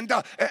door. And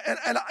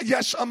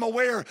yes, I'm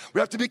aware we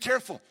have to be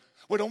careful.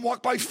 We don't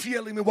walk by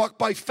feeling, we walk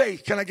by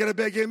faith. Can I get a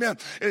big amen?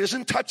 It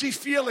isn't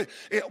touchy-feely.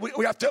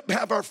 We have to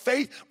have our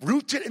faith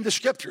rooted in the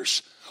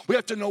scriptures. We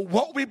have to know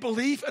what we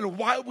believe and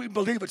why we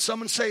believe it.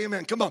 Someone say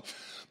amen. Come on.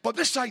 But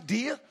this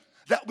idea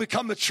that we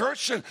come to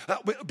church and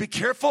be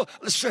careful.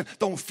 Listen,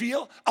 don't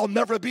feel. I'll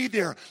never be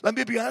there. Let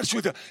me be honest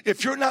with you.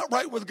 If you're not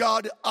right with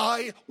God,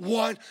 I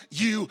want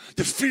you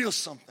to feel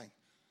something.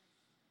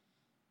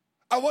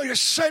 I want you to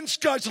sense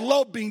God's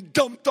love being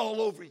dumped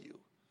all over you.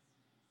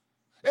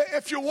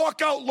 If you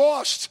walk out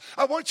lost,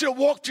 I want you to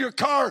walk to your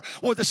car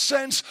with a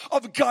sense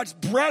of God's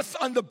breath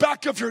on the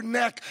back of your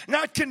neck,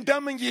 not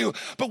condemning you,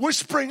 but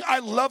whispering, I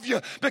love you,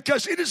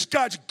 because it is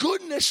God's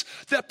goodness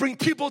that brings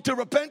people to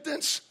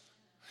repentance.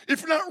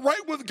 If you're not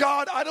right with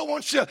God, I don't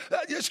want you.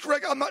 Yes,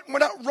 Greg, we're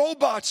not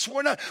robots.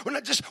 We're not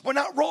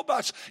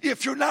robots.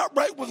 If you're not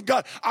right with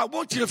God, I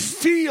want you to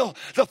feel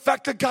the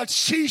fact that God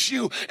sees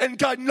you and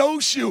God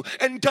knows you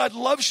and God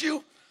loves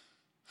you.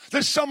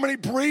 There's somebody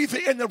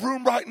breathing in the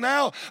room right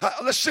now.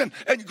 Listen,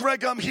 and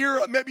Greg, I'm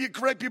here. Maybe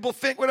Greg, people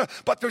think,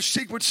 but their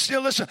secret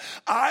still. Listen,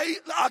 I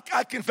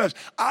confess,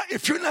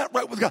 if you're not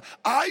right with God,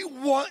 I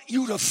want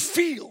you to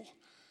feel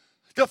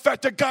the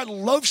fact that God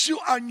loves you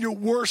on your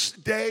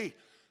worst day.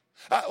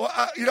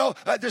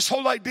 This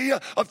whole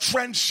idea of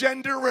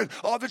transgender and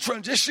all the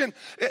transition.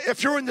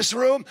 If you're in this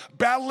room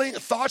battling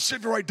thoughts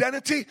of your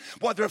identity,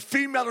 whether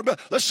female or male,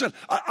 listen,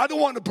 I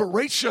don't want to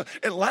berate you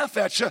and laugh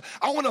at you.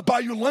 I want to buy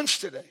you lunch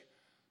today.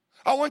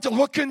 I want to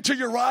look into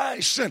your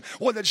eyes and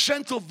with a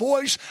gentle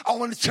voice, I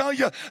want to tell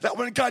you that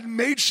when God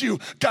made you,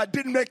 God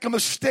didn't make a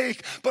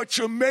mistake, but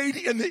you're made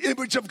in the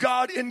image of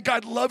God and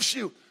God loves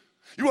you.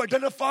 You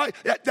identify,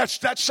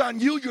 that's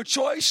on you, your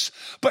choice.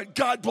 But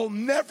God will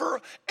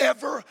never,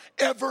 ever,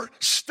 ever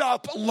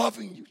stop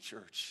loving you,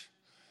 church.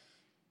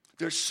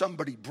 There's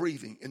somebody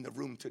breathing in the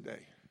room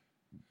today.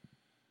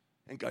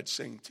 And God's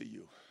saying to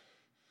you,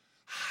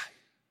 I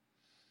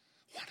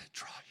want to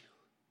draw you.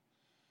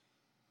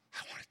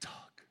 I want to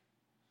talk.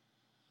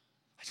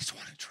 I just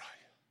want to draw you.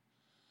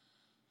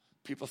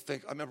 People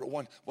think, I remember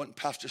one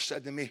pastor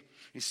said to me,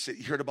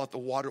 he heard about the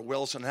water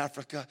wells in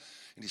Africa,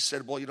 and he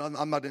said, well,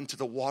 I'm not into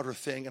the water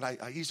thing,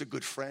 and he's a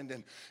good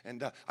friend,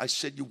 and I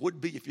said, you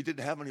would be if you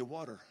didn't have any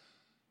water.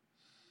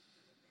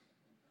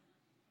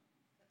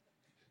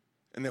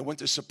 And they went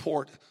to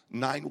support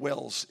 9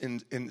 wells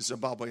in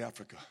Zimbabwe,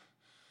 Africa,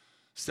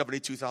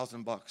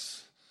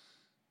 $72,000.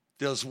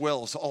 Those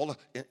wells,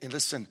 and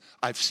listen,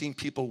 I've seen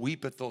people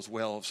weep at those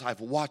wells. I've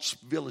watched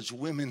village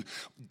women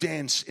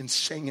dance and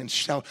sing and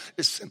shout.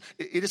 Listen,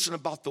 it isn't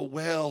about the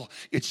well.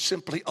 It's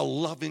simply a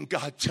loving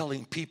God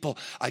telling people,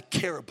 I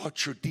care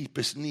about your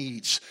deepest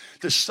needs.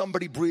 There's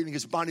somebody breathing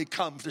as Bonnie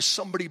comes. There's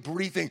somebody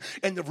breathing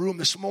in the room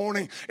this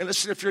morning. And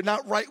listen, if you're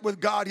not right with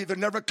God, either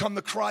never come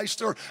to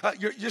Christ or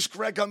you're just,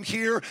 Greg, I'm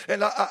here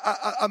and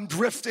I'm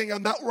drifting.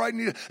 I'm not where I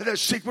need.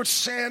 There's secret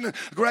sin.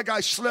 Greg,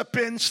 I slip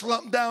in,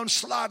 slump down,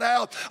 slide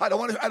out. I don't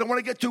want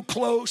to get too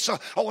close. I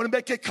want to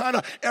make it kind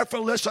of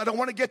effortless. I don't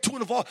want to get too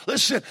involved.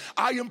 Listen,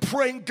 I am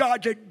praying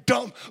God to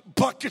dump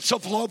buckets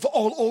of love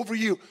all over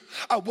you.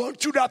 I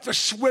want you not to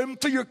swim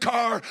to your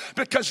car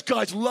because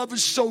God's love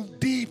is so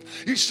deep.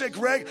 You say,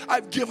 Greg,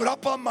 I've given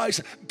up on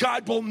myself.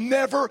 God will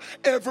never,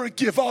 ever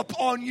give up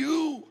on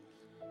you.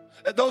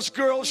 And those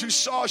girls you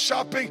saw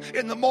shopping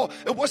in the mall,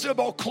 it wasn't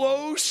about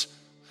clothes.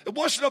 It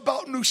wasn't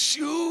about new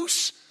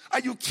shoes. Are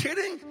you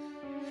kidding?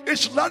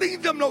 It's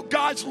letting them know,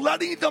 God's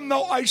letting them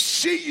know, I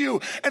see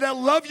you and I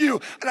love you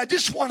and I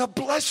just want to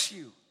bless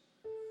you.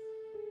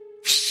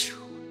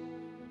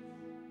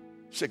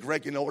 Say,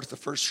 Greg, you know what? It's the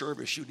first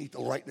service. You need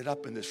to lighten it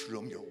up in this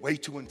room. You're way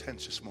too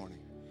intense this morning.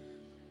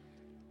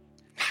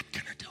 Not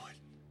going to do it.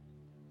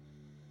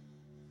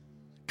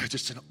 Because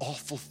it's an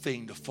awful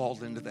thing to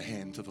fall into the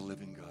hands of the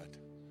living God.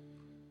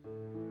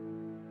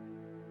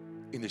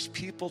 And there's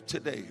people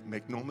today,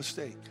 make no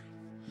mistake,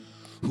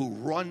 who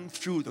run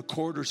through the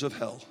corridors of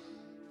hell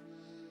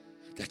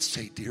that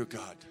say, dear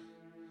God,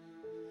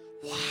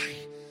 why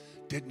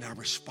didn't I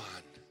respond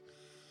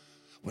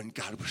when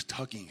God was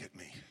tugging at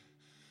me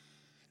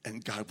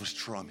and God was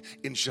drawing me?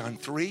 In John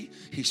 3,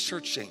 he's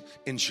searching.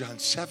 In John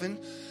 7,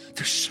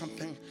 there's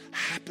something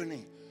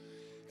happening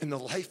in the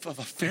life of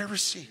a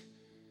Pharisee.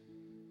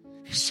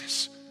 He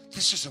says,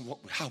 this isn't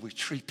how we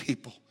treat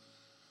people.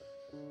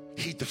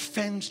 He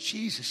defends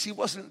Jesus. He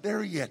wasn't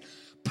there yet,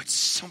 but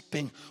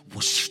something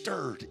was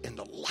stirred in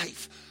the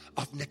life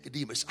of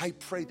Nicodemus. I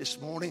pray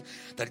this morning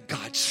that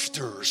God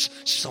stirs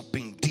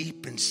something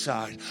deep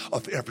inside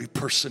of every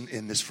person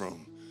in this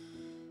room.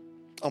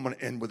 I'm going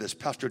to end with this.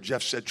 Pastor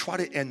Jeff said, try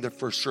to end the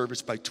first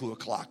service by 2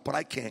 o'clock, but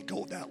I can't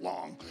go that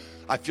long.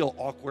 I feel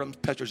awkward.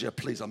 Pastor Jeff,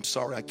 please, I'm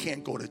sorry. I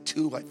can't go to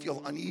 2. I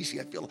feel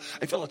uneasy. I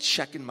feel a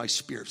check in my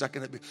spirit.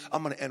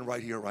 I'm going to end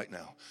right here, right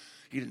now.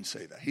 He didn't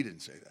say that. He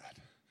didn't say that.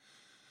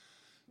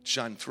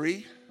 John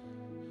 3,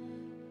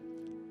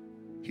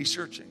 he's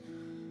searching.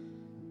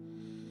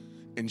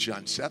 In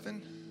John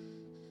 7,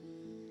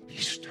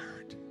 he's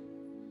stirred.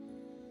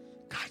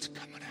 God's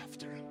coming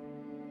after him.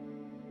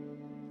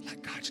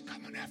 Like God's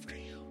coming after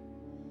you.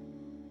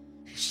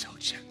 He's so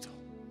gentle,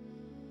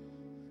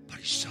 but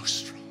he's so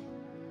strong.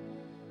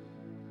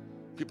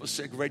 People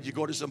say, Greg, you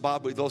go to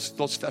Zimbabwe, those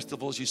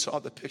festivals, you saw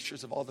the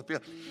pictures of all the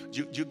people.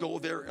 You go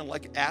there and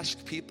like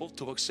ask people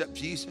to accept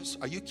Jesus?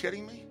 Are you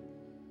kidding me?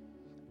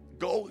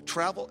 Go,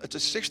 travel. It's a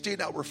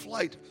 16-hour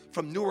flight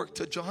from Newark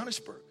to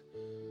Johannesburg.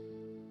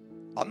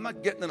 I'm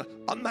not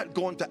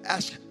going to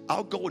ask.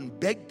 I'll go and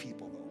beg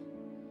people,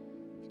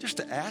 though. Just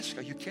to ask.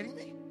 Are you kidding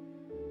me?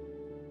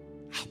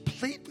 I'll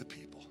plead with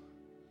people.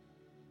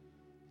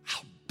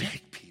 I'll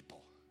beg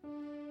people.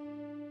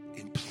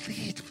 And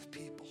plead with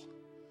people.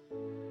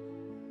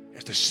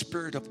 As the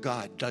Spirit of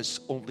God does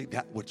only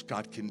that which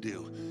God can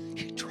do.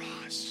 He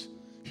draws.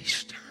 He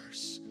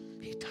stirs.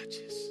 He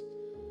touches.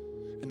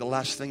 And the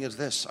last thing is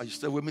this. Are you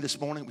still with me this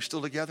morning? We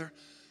still together?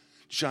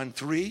 John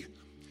 3,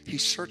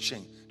 he's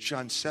searching.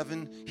 John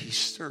 7, he's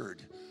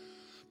stirred.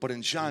 But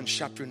in John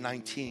chapter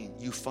 19,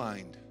 you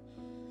find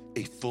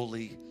a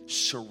fully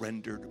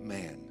surrendered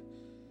man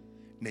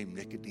named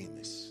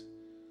Nicodemus.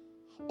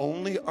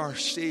 Only our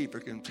Savior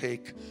can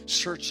take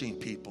searching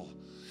people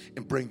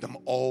and bring them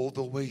all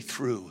the way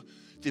through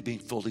to being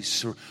fully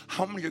surrendered.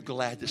 How many are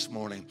glad this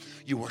morning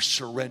you are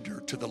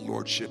surrendered to the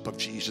Lordship of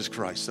Jesus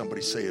Christ?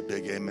 Somebody say a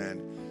big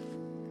amen.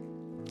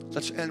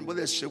 Let's end with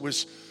this.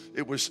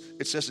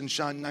 It says in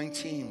John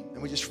 19,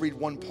 and we just read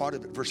one part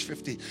of it, verse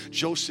 50.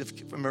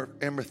 Joseph from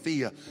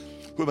Arimathea,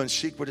 who had been a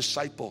secret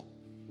disciple,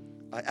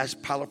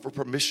 asked Pilate for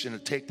permission to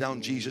take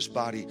down Jesus'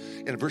 body.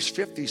 And verse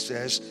 50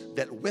 says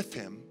that with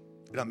him,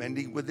 and I'm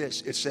ending with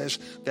this, it says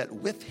that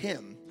with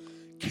him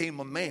came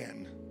a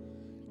man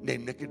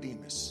named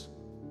Nicodemus.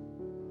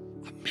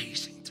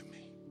 Amazing to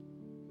me.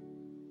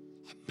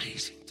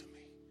 Amazing to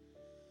me.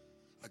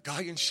 A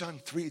guy in John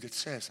 3 that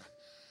says,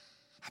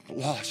 I'm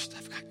lost.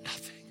 I've got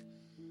nothing.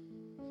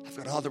 I've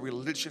got all the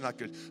religion.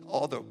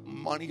 All the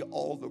money,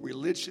 all the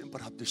religion,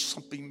 but there's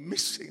something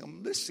missing.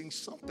 I'm missing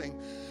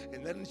something.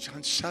 And then in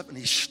John 7,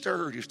 he's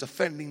stirred. He's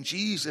defending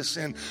Jesus.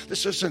 And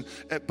this isn't,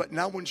 but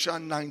now in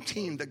John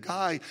 19, the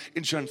guy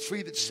in John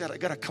 3 that said, I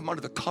got to come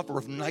under the cover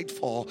of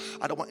nightfall.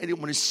 I don't want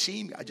anyone to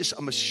see me.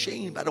 I'm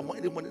ashamed. I don't want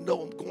anyone to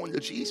know I'm going to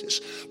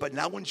Jesus. But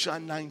now in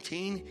John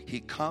 19, he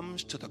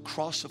comes to the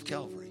cross of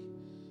Calvary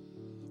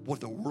where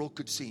the world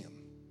could see him,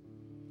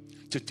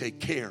 to take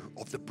care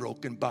of the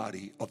broken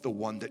body of the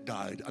one that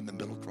died on the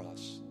middle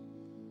cross.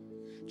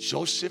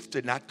 Joseph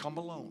did not come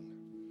alone.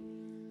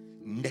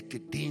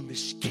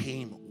 Nicodemus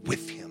came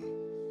with him.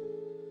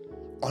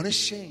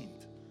 unashamed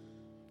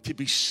to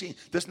be seen.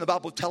 Doesn't the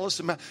Bible tell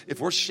us if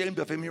we're ashamed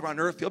of him here on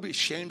earth, he'll be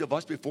ashamed of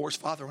us before his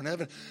Father in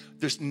heaven?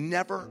 There's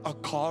never a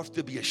cause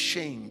to be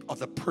ashamed of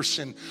the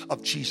person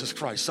of Jesus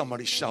Christ.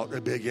 Somebody shout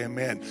a big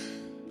amen.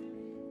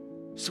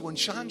 So in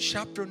John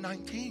chapter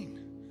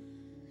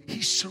 19,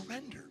 he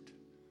surrendered.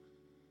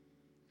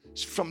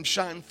 From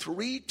John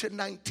 3 to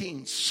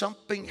 19,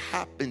 something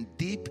happened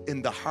deep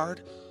in the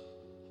heart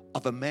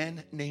of a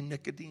man named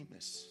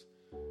Nicodemus.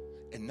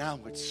 And now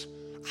it's,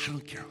 I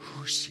don't care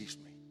who sees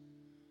me.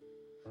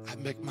 I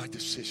make my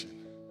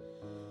decision.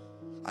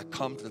 I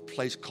come to the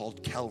place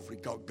called Calvary,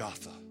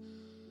 Golgotha,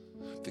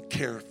 to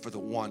care for the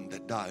one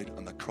that died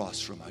on the cross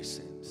for my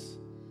sins.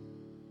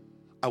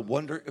 I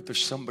wonder if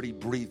there's somebody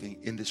breathing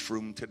in this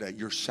room today.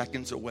 You're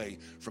seconds away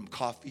from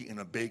coffee and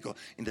a bagel,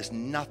 and there's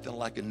nothing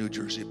like a New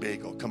Jersey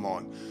bagel. Come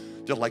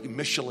on. They're like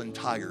Michelin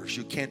tires.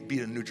 You can't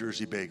beat a New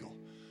Jersey bagel.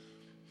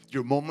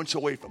 You're moments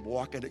away from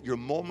walking it. You're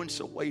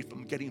moments away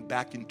from getting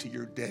back into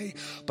your day.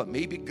 But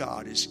maybe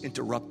God is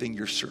interrupting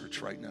your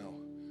search right now.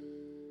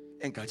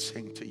 And God's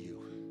saying to you,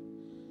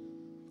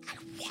 I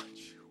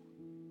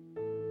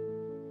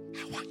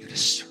want you to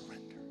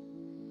surrender.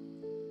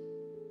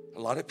 A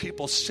lot of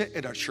people sit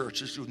in our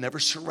churches who've never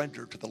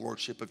surrendered to the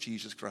Lordship of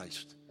Jesus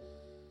Christ.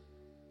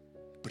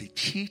 But he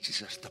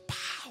teaches us the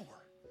power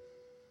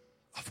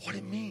of what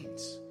it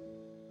means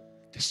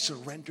to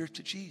surrender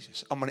to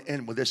Jesus. I'm going to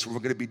end with this. We're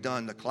going to be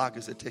done. The clock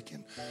is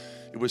ticking.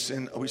 Are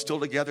we still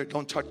together?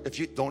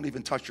 Don't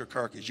even touch your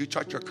car keys. You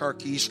touch your car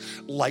keys,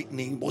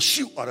 lightning will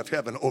shoot out of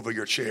heaven over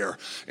your chair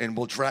and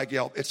will drag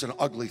you out. It's an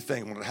ugly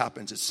thing when it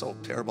happens. It's so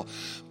terrible.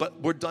 But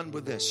we're done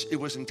with this. It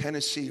was in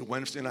Tennessee,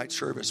 Wednesday night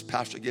service.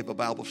 Pastor gave a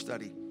Bible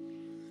study.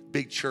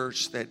 Big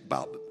church that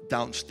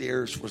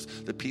downstairs was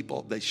the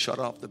people. They shut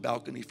off the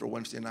balcony for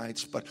Wednesday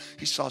nights. But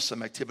he saw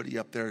some activity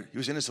up there. He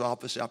was in his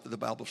office after the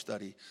Bible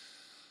study,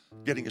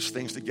 getting his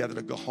things together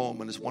to go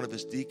home, and as one of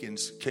his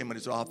deacons came in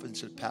his office and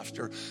said,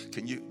 Pastor,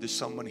 there's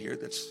someone here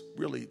that's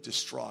really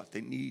distraught.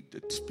 They need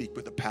to speak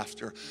with the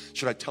pastor.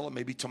 Should I tell him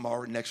maybe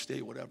tomorrow, next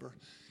day, whatever?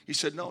 He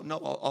said, no,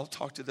 I'll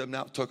talk to them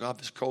now. Took off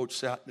his coat,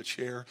 sat in the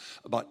chair.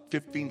 About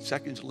 15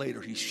 seconds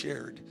later, he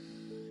shared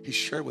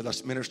with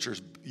us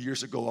ministers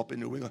years ago up in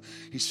New England.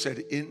 He said,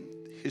 in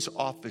his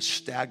office,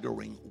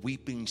 staggering,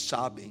 weeping,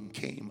 sobbing,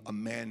 came a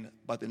man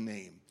by the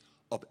name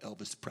of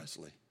Elvis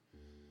Presley.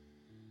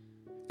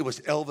 It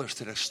was Elvis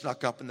that had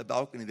snuck up in the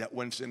balcony that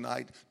Wednesday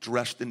night,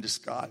 dressed in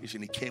disguise,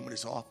 and he came in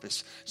his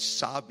office,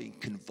 sobbing,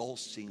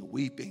 convulsing,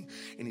 weeping.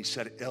 And he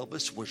said,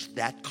 Elvis was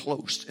that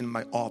close in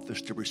my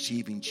office to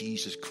receiving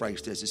Jesus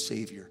Christ as his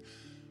Savior.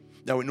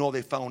 Now, we know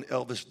they found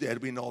Elvis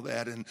dead. We know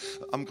that, and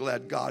I'm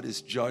glad God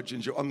is judge,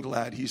 and I'm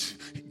glad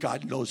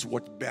God knows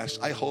what's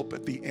best. I hope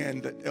at the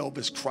end that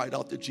Elvis cried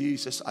out to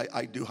Jesus.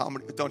 I do. How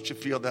many? Don't you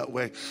feel that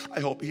way?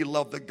 I hope he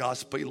loved the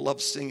gospel. He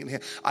loved singing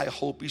him. I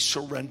hope he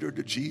surrendered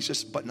to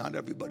Jesus, but not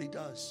everybody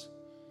does.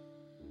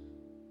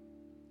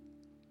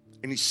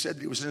 And he said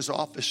he was in his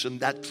office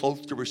and that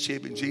close to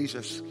receiving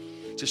Jesus,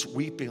 just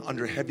weeping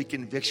under heavy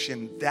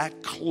conviction,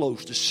 that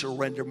close to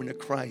surrendering to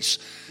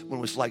Christ, when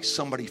it was like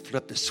somebody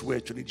flipped the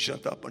switch and he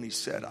jumped up and he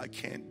said, I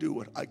can't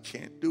do it. I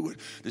can't do it.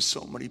 There's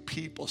so many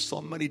people, so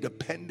many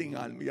depending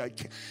on me. I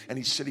can't. And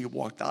he said he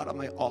walked out of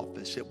my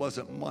office. It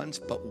wasn't months,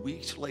 but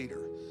weeks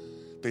later,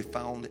 they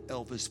found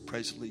Elvis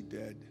Presley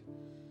dead.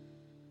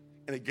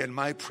 And again,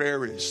 my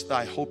prayer is that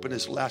I hope in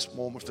his last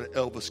moments that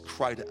Elvis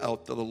cried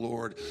out to the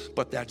Lord,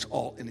 but that's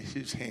all in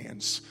his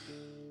hands.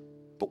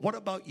 But what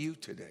about you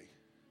today?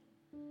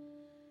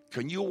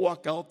 Can you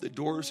walk out the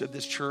doors of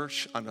this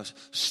church on a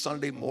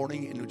Sunday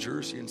morning in New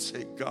Jersey and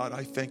say, God,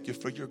 I thank you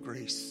for your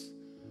grace,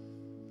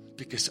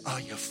 because I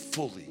have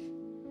fully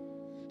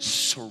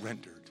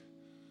surrendered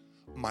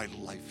my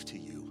life to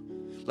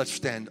you. Let's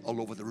stand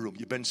all over the room.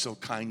 You've been so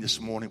kind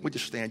this morning. Would you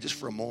stand just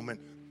for a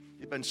moment?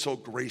 You've been so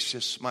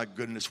gracious. My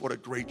goodness, what a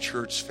great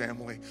church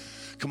family.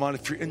 Come on,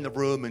 if you're in the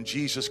room and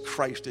Jesus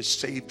Christ has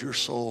saved your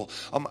soul,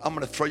 I'm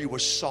going to throw you a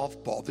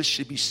softball. This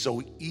should be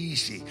so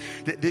easy.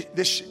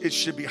 It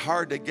should be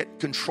hard to get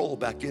control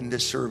back in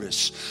this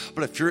service.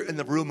 But if you're in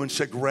the room and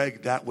say,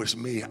 Greg, that was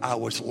me. I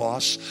was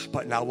lost,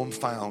 but now I'm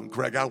found.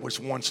 Greg, I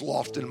was once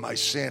lost in my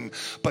sin,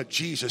 but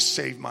Jesus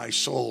saved my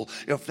soul.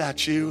 If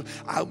that's you,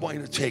 I want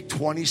you to take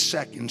 20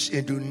 seconds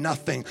and do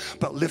nothing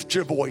but lift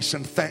your voice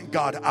and thank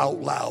God out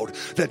loud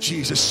that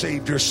Jesus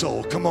saved your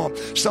soul. Come on,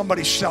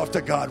 somebody shout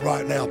to God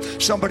right now.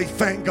 Somebody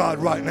thank God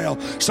right now.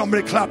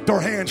 Somebody clap their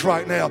hands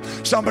right now.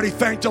 Somebody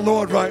thank the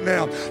Lord right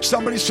now.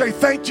 Somebody say,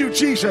 thank you,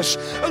 Jesus.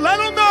 Let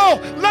them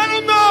know. Let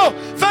them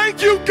know.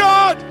 Thank you,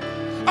 God.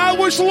 I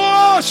was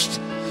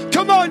lost.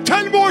 Come on,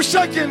 10 more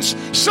seconds.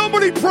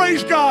 Somebody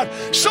praise God.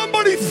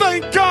 Somebody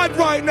thank God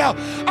right now.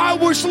 I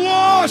was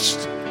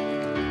lost.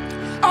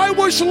 I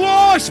was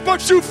lost,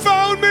 but you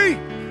found me.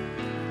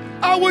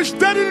 I was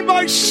dead in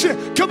my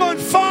sin. Come on,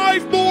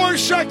 5 more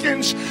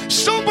seconds.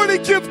 Somebody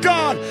give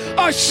God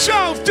a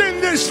shout in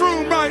this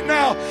room right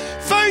now.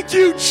 Thank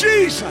you,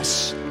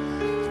 Jesus,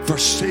 for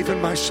saving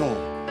my soul.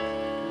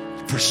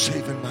 For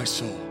saving my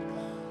soul.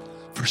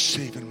 For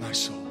saving my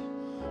soul.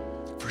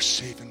 for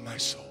saving my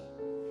soul,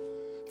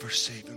 for saving